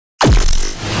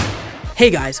Hey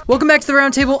guys, welcome back to the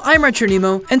Roundtable. I'm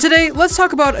RetroNemo, and today let's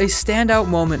talk about a standout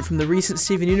moment from the recent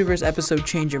Steven Universe episode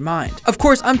Change Your Mind. Of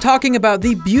course, I'm talking about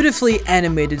the beautifully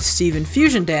animated Steven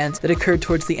fusion dance that occurred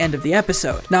towards the end of the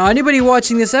episode. Now, anybody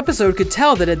watching this episode could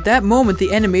tell that at that moment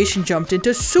the animation jumped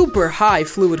into super high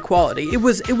fluid quality. It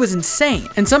was insane.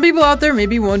 And some people out there may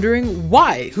be wondering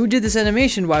why? Who did this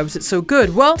animation? Why was it so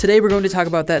good? Well, today we're going to talk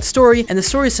about that story, and the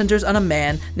story centers on a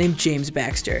man named James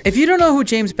Baxter. If you don't know who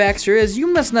James Baxter is, you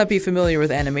must not be familiar with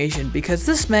animation, because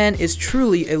this man is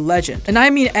truly a legend. And I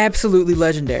mean absolutely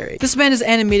legendary. This man has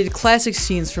animated classic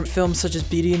scenes from films such as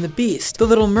Beauty and the Beast, The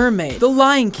Little Mermaid, The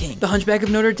Lion King, The Hunchback of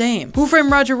Notre Dame, Who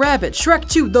Framed Roger Rabbit, Shrek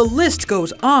 2, the list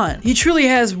goes on. He truly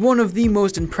has one of the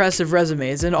most impressive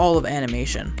resumes in all of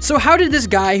animation. So how did this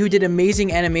guy who did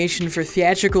amazing animation for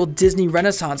theatrical Disney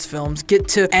Renaissance films get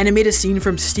to animate a scene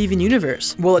from Steven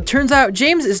Universe? Well, it turns out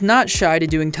James is not shy to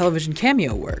doing television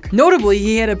cameo work. Notably,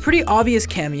 he had a pretty obvious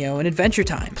cameo in Adventure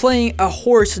Time, playing a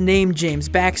horse named James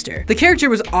Baxter. The character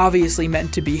was obviously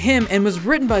meant to be him and was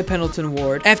written by Pendleton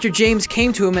Ward after James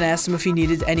came to him and asked him if he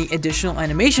needed any additional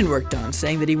animation work done,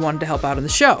 saying that he wanted to help out on the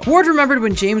show. Ward remembered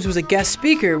when James was a guest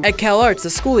speaker at Cal Arts,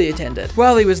 the school he attended.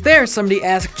 While he was there, somebody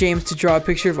asked James to draw a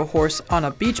picture of a horse on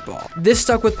a beach ball. This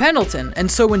stuck with Pendleton,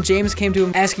 and so when James came to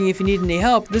him asking if he needed any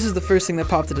help, this is the first thing that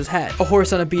popped in his head: a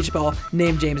horse on a beach ball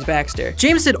named James Baxter.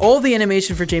 James did all the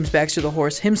animation for James Baxter the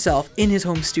horse himself in his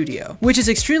home studio, which is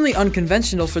extremely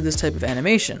unconventional for this type of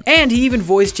animation. And he even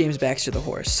voiced James Baxter the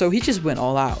horse, so he just went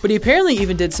all out. But he apparently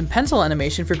even did some pencil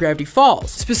animation for Gravity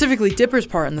Falls, specifically Dipper's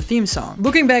part in the theme song.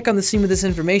 Looking back on the scene with this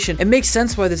information, it makes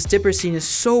sense why this Dipper scene is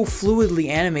so fluidly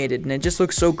animated and it just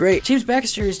looks so great. James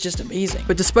Baxter is just amazing.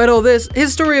 But despite all this,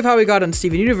 his story of how he got on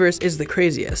Steven Universe is the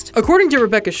craziest. According to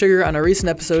Rebecca Sugar on a recent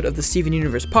episode of the Steven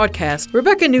Universe podcast,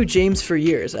 Rebecca knew James for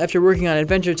years after working on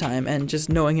Adventure Time and just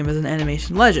knowing him as an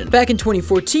animation legend. Back in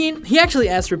 2014, he actually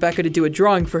asked Rebecca to do a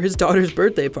drawing for his daughter's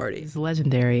birthday party. He's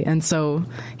legendary. And so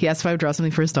he asked if I would draw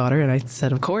something for his daughter, and I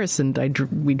said, of course. And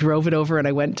we drove it over, and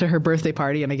I went to her birthday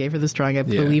party, and I gave her this drawing. I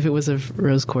believe it was of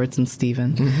Rose Quartz and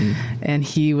Steven. And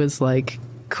he was like,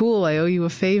 cool, I owe you a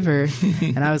favor.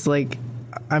 And I was like,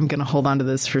 I'm going to hold on to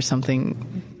this for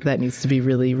something that needs to be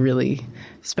really, really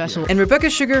special. And Rebecca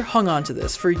Sugar hung on to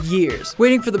this for years,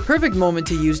 waiting for the perfect moment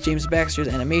to use James Baxter's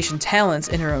animation talents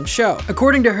in her own show.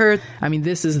 According to her, I mean,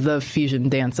 this is the fusion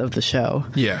dance of the show.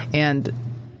 Yeah. And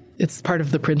it's part of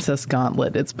the Princess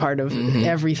Gauntlet. It's part of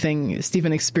everything.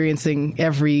 Steven experiencing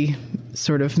every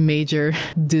sort of major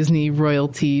Disney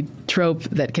royalty trope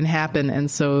that can happen. And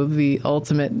so the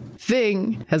ultimate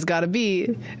thing has got to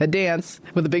be a dance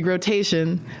with a big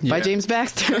rotation by James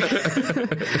Baxter.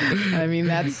 I mean,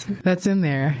 that's in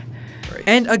there.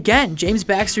 And again, James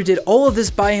Baxter did all of this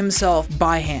by himself,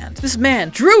 by hand. This man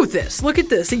drew this. Look at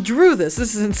this. He drew this.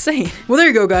 This is insane. Well, there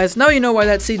you go, guys. Now you know why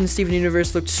that scene in Steven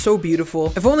Universe looked so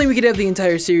beautiful. If only we could have the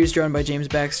entire series drawn by James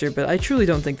Baxter, but I truly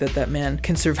don't think that man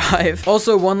can survive.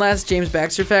 Also, one last James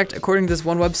Baxter fact. According to this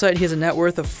one website, he has a net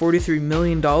worth of $43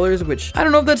 million, which I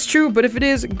don't know if that's true, but if it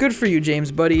is, good for you,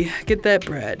 James, buddy. Get that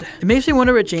bread. It makes me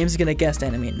wonder what James is going to guest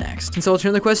animate next. And so I'll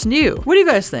turn the question to you. What do you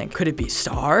guys think? Could it be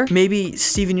Star? Maybe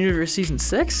Steven Universe Season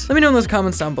 6? Let me know in those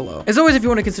comments down below. As always, if you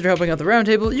want to consider helping out the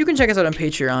Roundtable, you can check us out on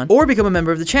Patreon or become a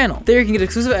member of the channel. There you can get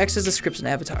exclusive access to scripts and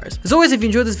avatars. As always, if you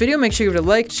enjoyed this video, make sure you give it a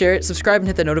like, share it, subscribe, and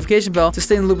hit that notification bell to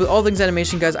stay in the loop with all things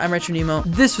animation, guys. I'm RetroNemo.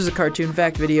 This was a cartoon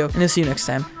fact video, and I'll see you next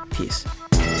time. Peace.